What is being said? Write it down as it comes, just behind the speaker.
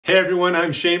Hey everyone,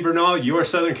 I'm Shane Bernal, your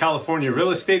Southern California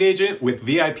real estate agent with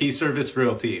VIP Service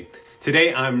Realty.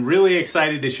 Today, I'm really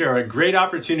excited to share a great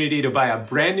opportunity to buy a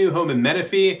brand new home in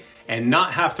Menifee and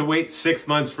not have to wait 6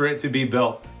 months for it to be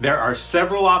built. There are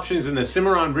several options in the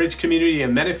Cimarron Ridge community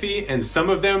in Menifee, and some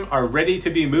of them are ready to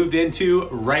be moved into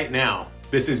right now.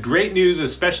 This is great news,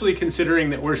 especially considering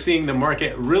that we're seeing the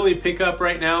market really pick up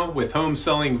right now with homes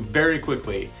selling very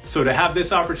quickly. So to have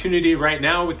this opportunity right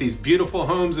now with these beautiful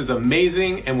homes is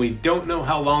amazing, and we don't know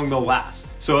how long they'll last.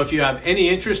 So if you have any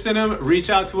interest in them, reach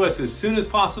out to us as soon as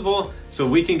possible so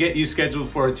we can get you scheduled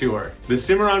for a tour. The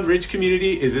Cimarron Ridge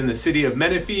community is in the city of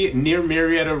Menifee near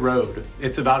Murrieta Road.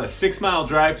 It's about a 6-mile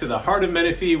drive to the heart of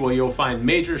Menifee, where you'll find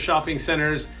major shopping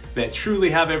centers that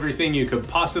truly have everything you could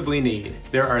possibly need.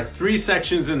 There are 3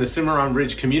 sections in the Cimarron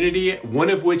Ridge community, one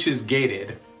of which is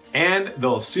gated. And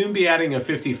they'll soon be adding a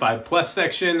 55+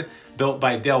 section built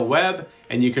by Del Webb,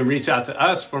 and you can reach out to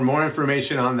us for more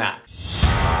information on that.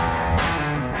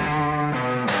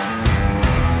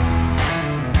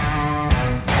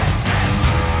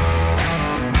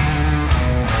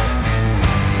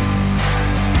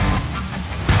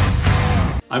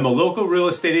 I'm a local real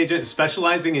estate agent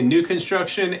specializing in new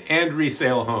construction and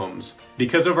resale homes.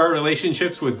 Because of our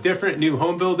relationships with different new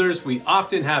home builders, we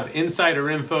often have insider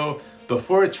info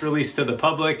before it's released to the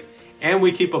public, and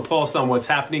we keep a pulse on what's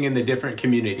happening in the different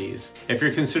communities. If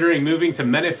you're considering moving to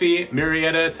Menifee,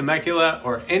 Murrieta, Temecula,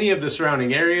 or any of the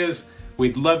surrounding areas,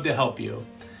 we'd love to help you.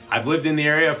 I've lived in the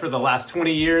area for the last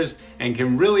 20 years and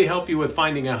can really help you with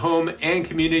finding a home and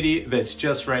community that's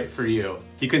just right for you.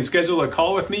 You can schedule a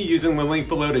call with me using the link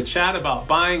below to chat about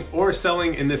buying or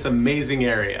selling in this amazing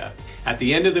area. At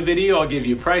the end of the video, I'll give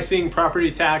you pricing, property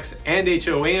tax, and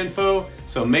HOA info,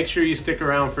 so make sure you stick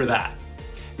around for that.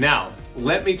 Now,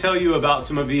 let me tell you about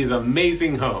some of these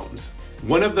amazing homes.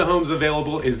 One of the homes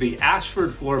available is the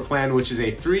Ashford floor plan, which is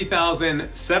a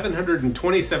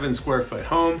 3,727 square foot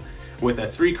home with a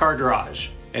 3-car garage.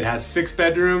 It has 6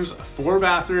 bedrooms, 4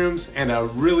 bathrooms, and a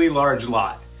really large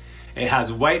lot. It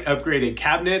has white upgraded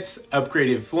cabinets,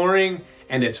 upgraded flooring,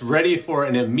 and it's ready for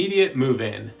an immediate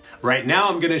move-in. Right now,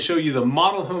 I'm gonna show you the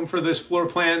model home for this floor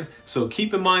plan, so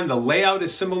keep in mind the layout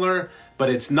is similar, but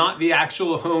it's not the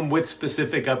actual home with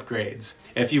specific upgrades.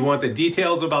 If you want the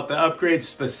details about the upgrades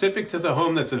specific to the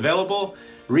home that's available,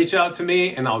 reach out to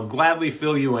me and I'll gladly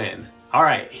fill you in. All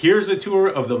right, here's a tour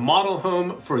of the model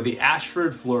home for the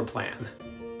Ashford floor plan.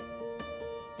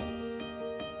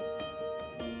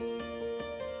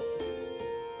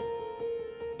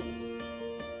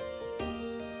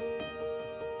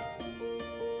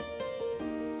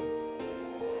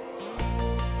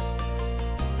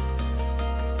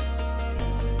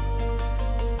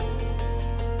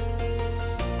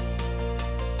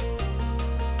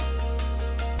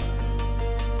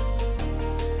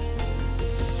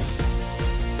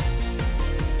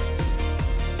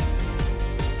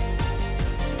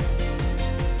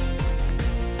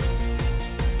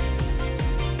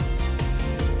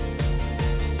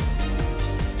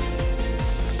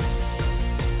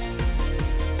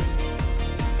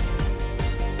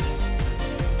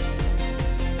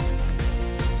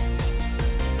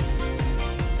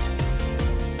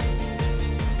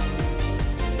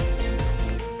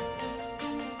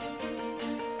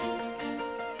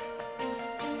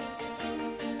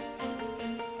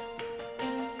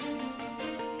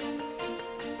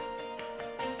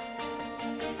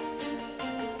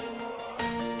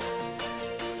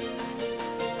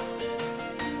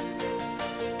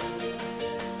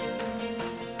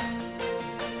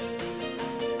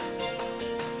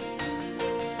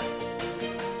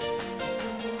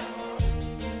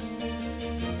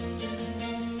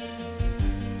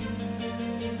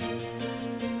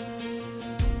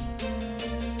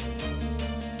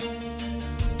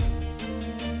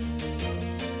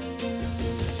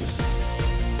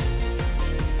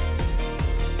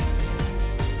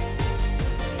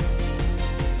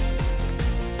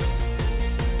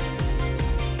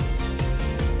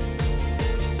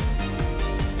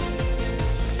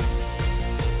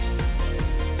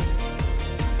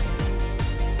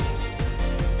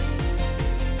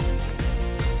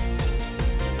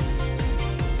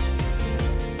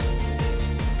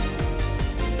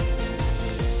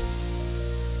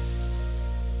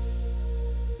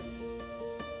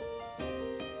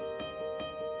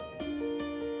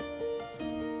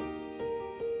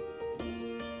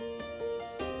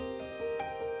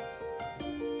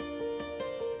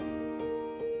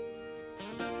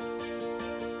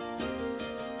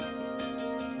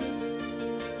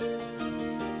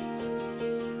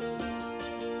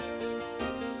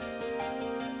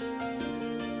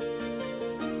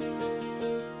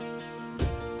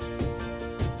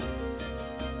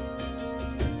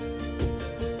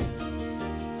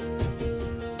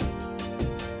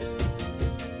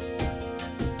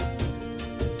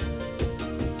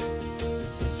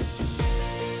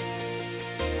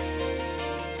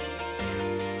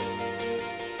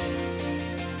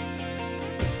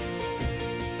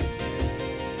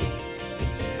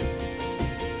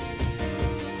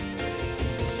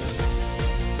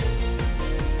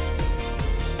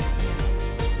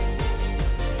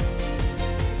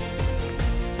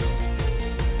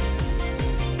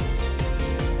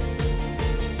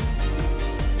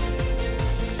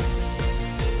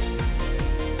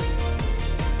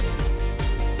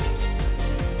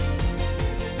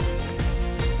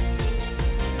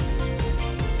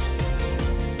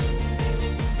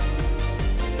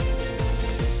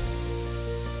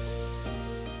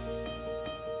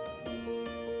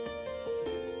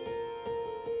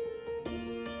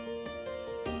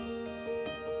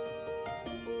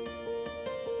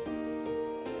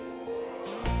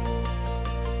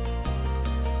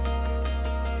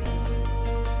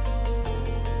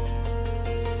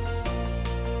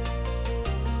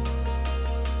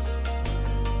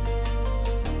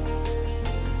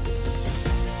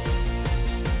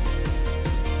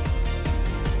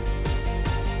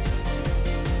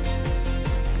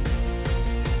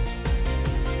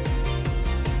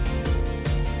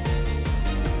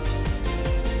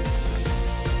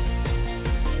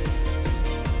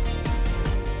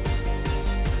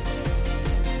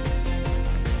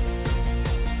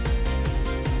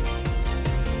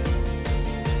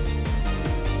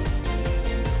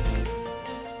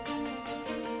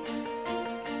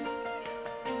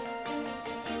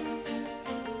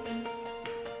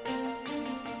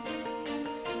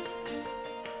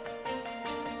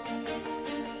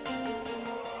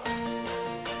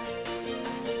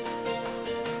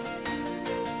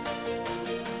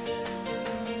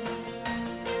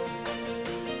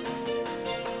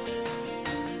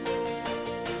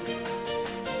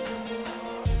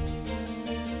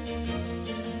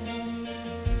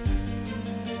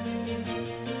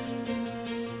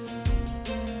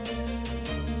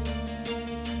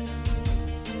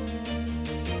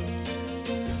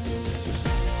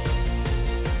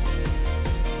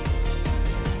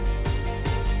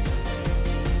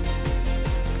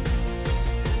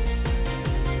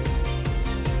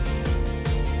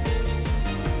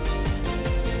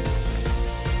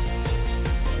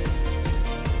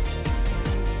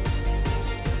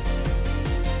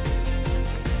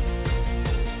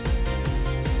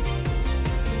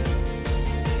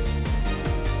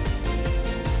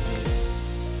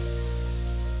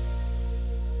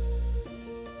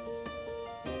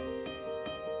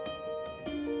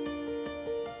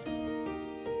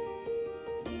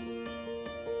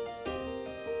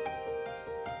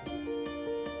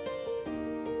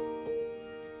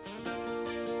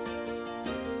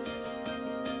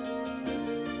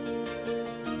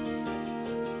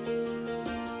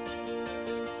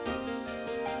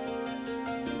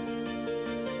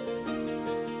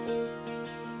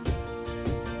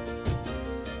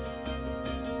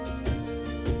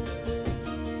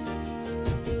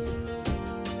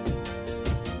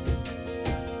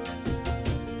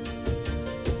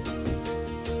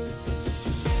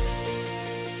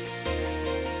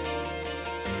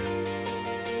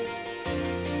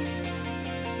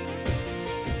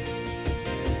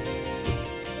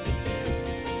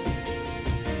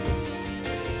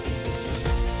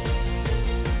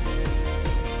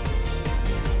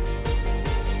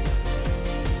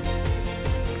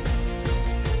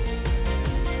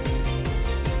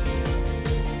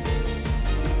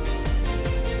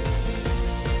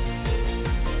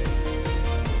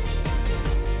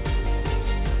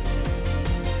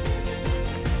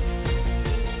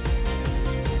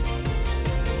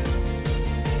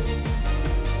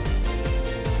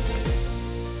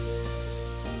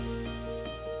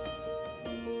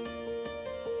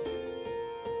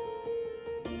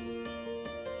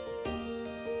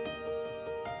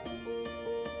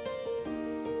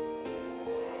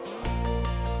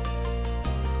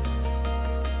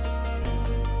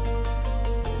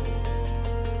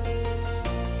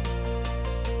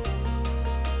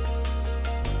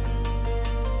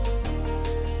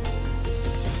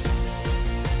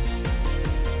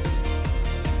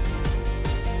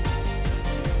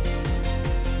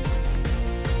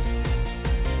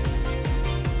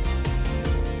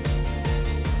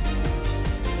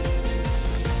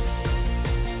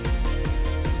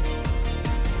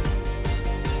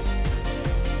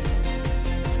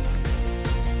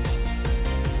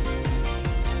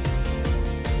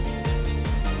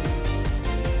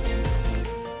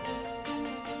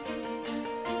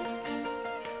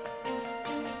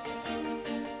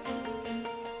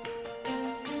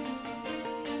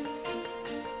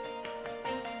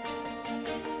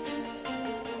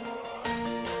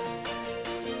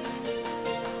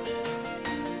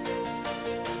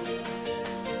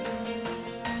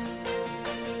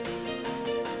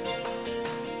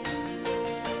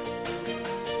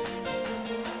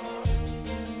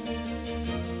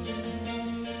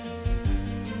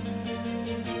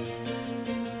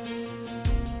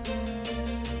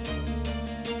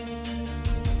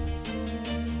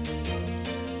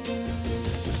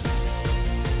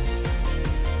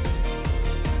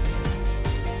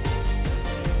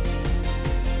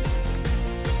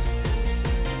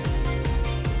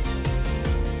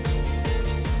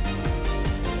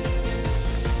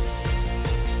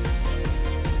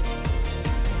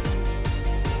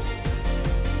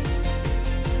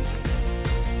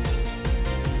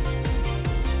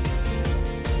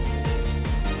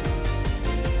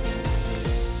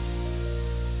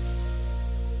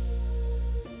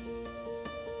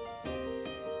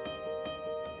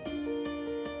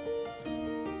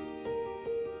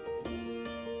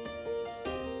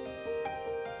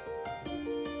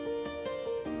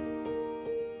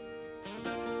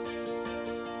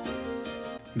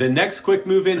 The next quick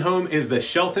move-in home is the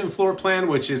Shelton floor plan,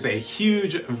 which is a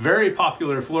huge, very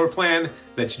popular floor plan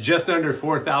that's just under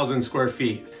 4,000 square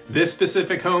feet. This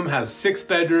specific home has 6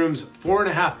 bedrooms,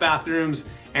 4.5 bathrooms,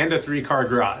 and a 3-car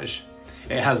garage.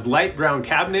 It has light brown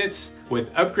cabinets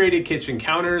with upgraded kitchen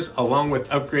counters along with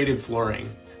upgraded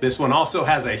flooring. This one also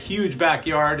has a huge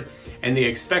backyard, and the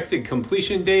expected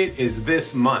completion date is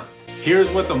this month. Here's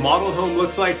what the model home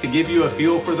looks like to give you a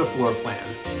feel for the floor plan.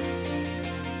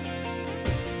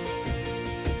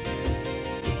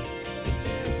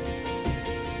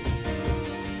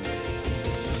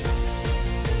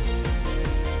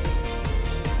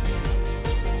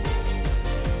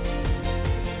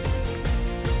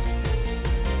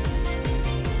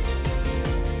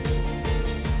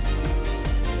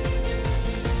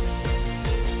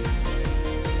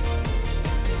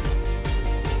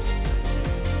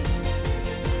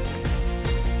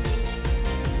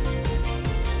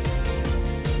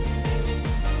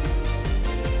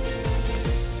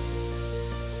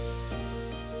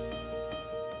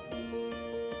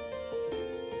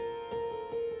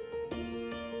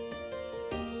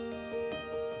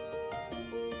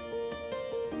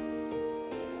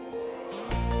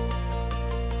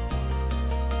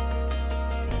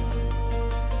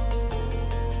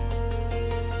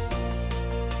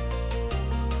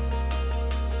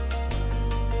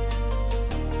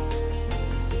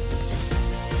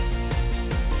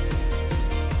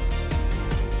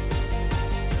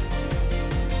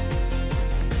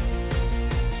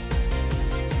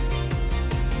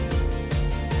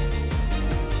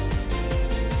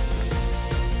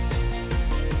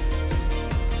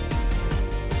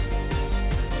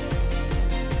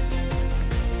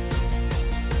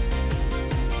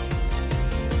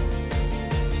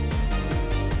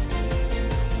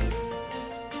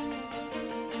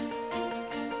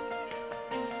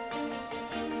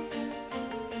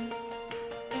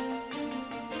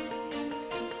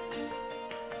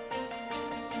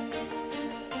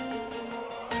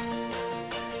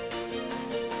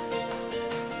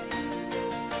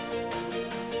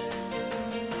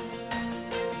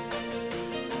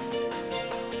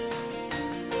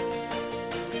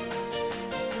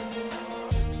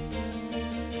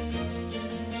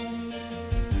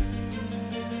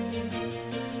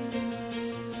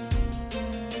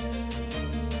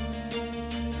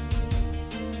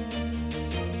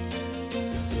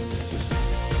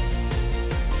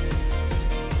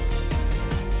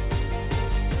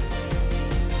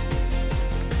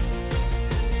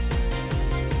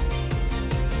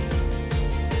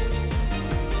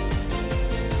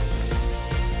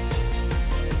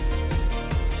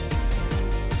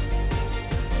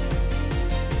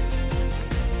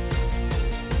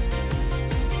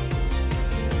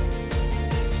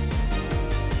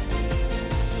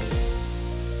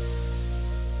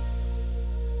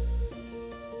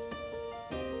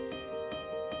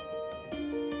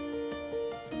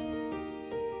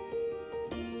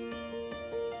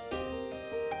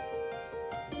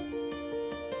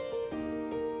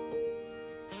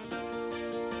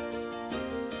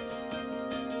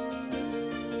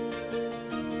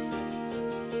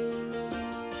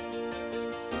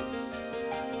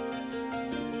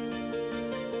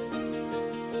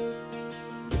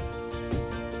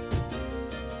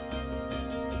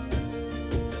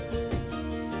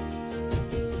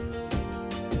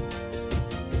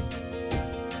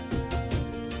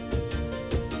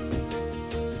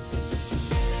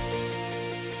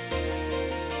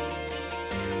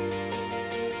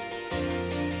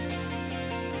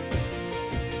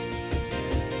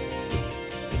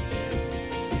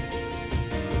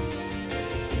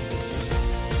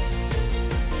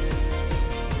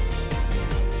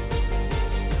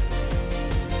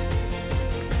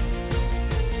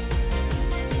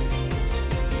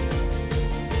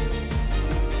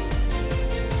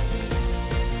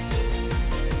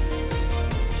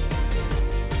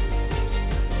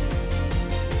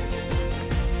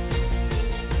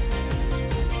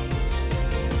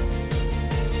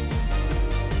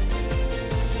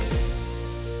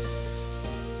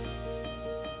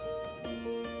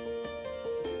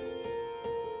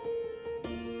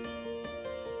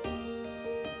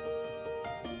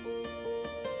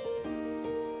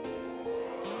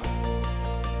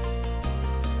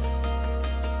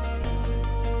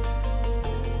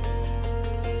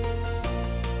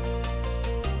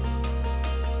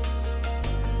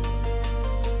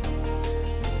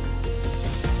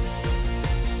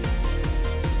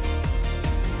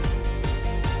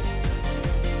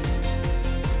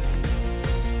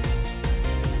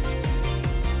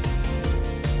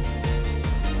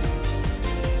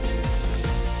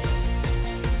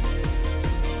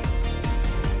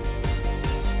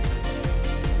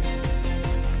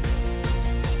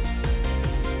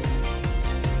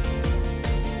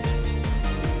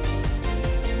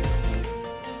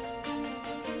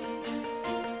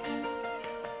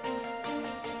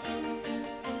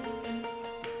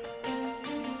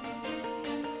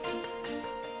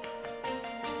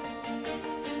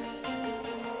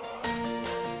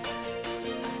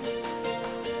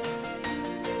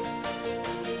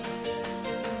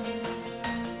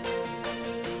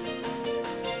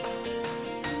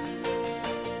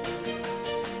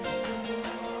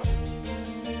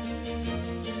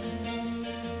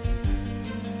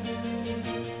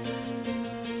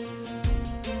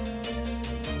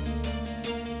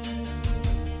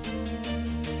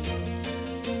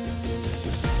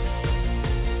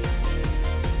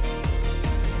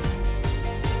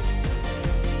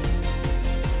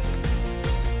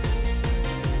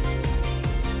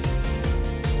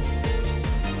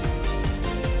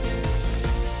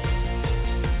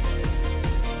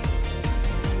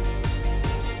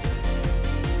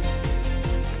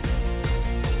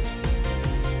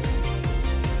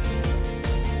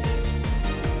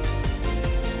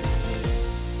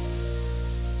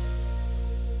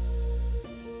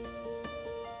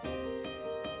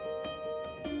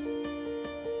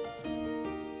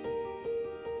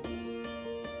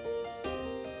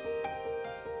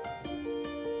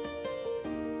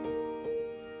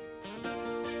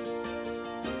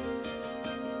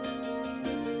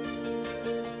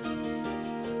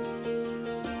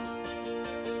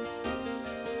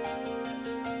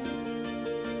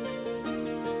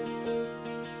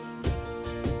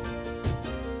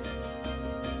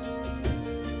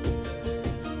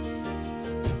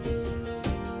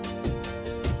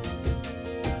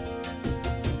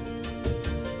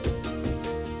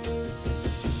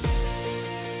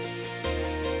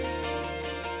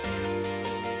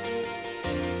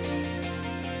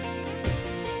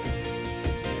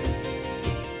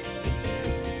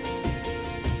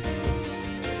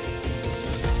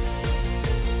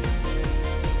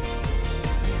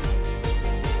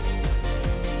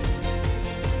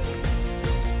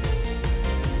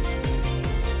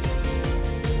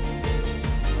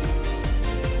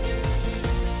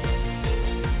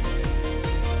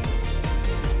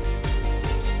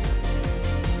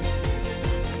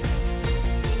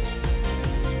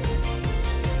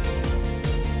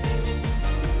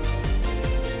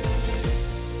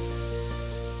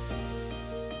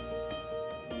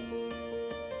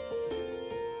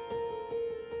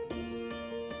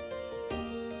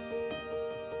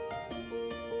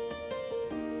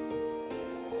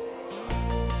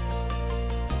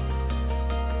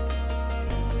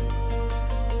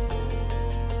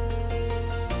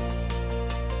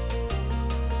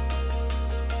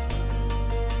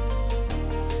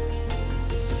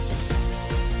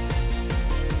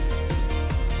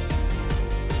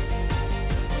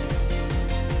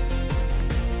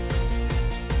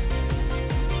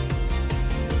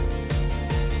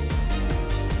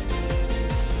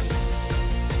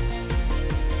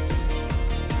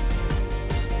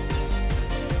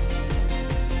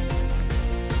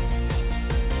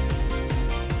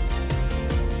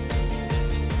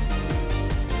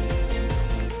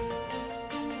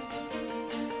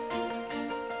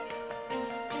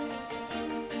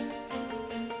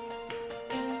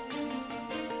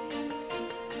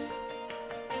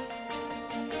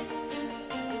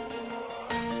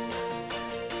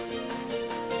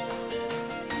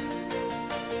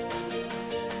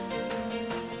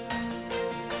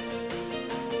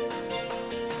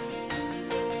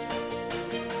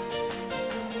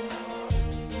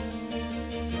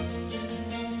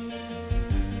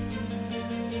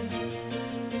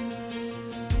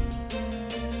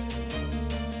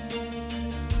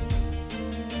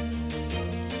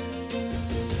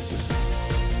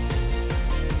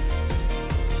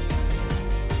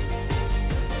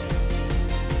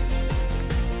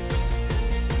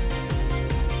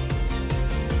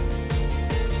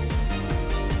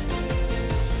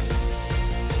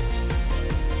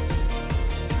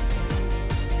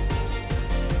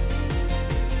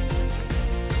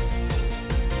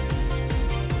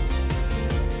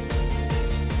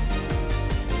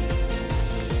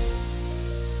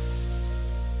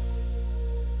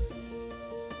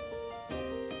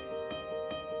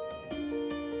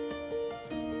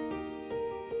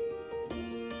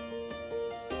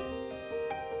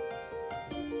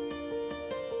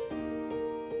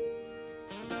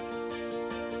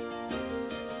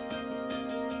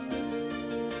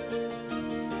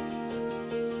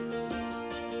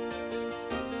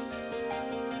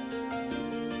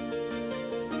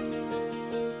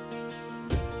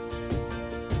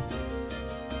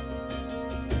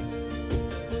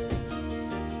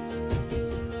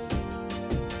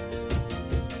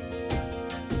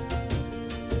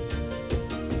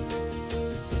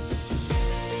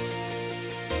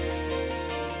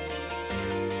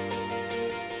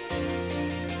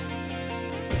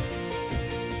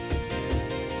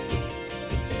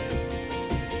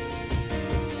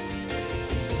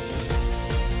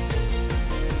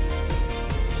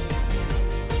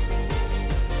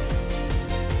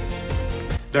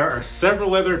 There are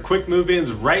several other quick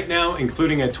move-ins right now,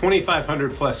 including a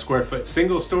 2,500 plus square foot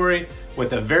single story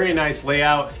with a very nice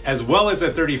layout, as well as a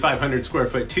 3,500 square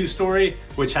foot 2-story,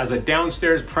 which has a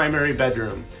downstairs primary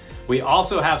bedroom. We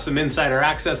also have some insider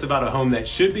access about a home that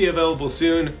should be available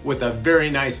soon with a very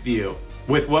nice view.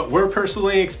 With what we're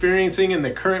personally experiencing in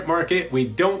the current market, we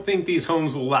don't think these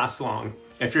homes will last long.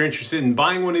 If you're interested in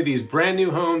buying one of these brand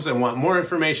new homes and want more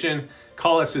information,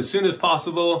 call us as soon as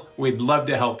possible. We'd love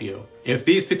to help you. If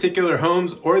these particular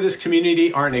homes or this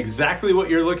community aren't exactly what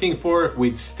you're looking for,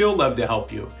 we'd still love to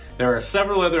help you. There are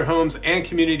several other homes and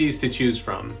communities to choose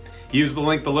from. Use the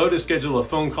link below to schedule a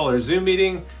phone call or Zoom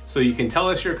meeting so you can tell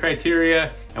us your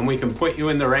criteria and we can point you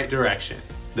in the right direction.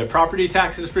 The property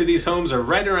taxes for these homes are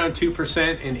right around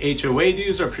 2%, and HOA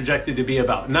dues are projected to be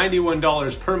about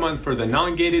 $91 per month for the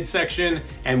non-gated section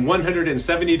and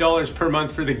 $170 per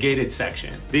month for the gated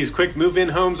section. These quick move-in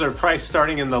homes are priced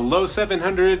starting in the low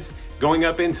 700s, going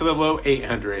up into the low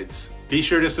 800s. Be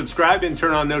sure to subscribe and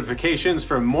turn on notifications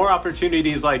for more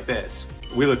opportunities like this.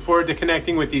 We look forward to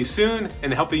connecting with you soon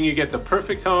and helping you get the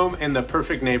perfect home in the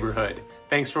perfect neighborhood.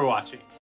 Thanks for watching.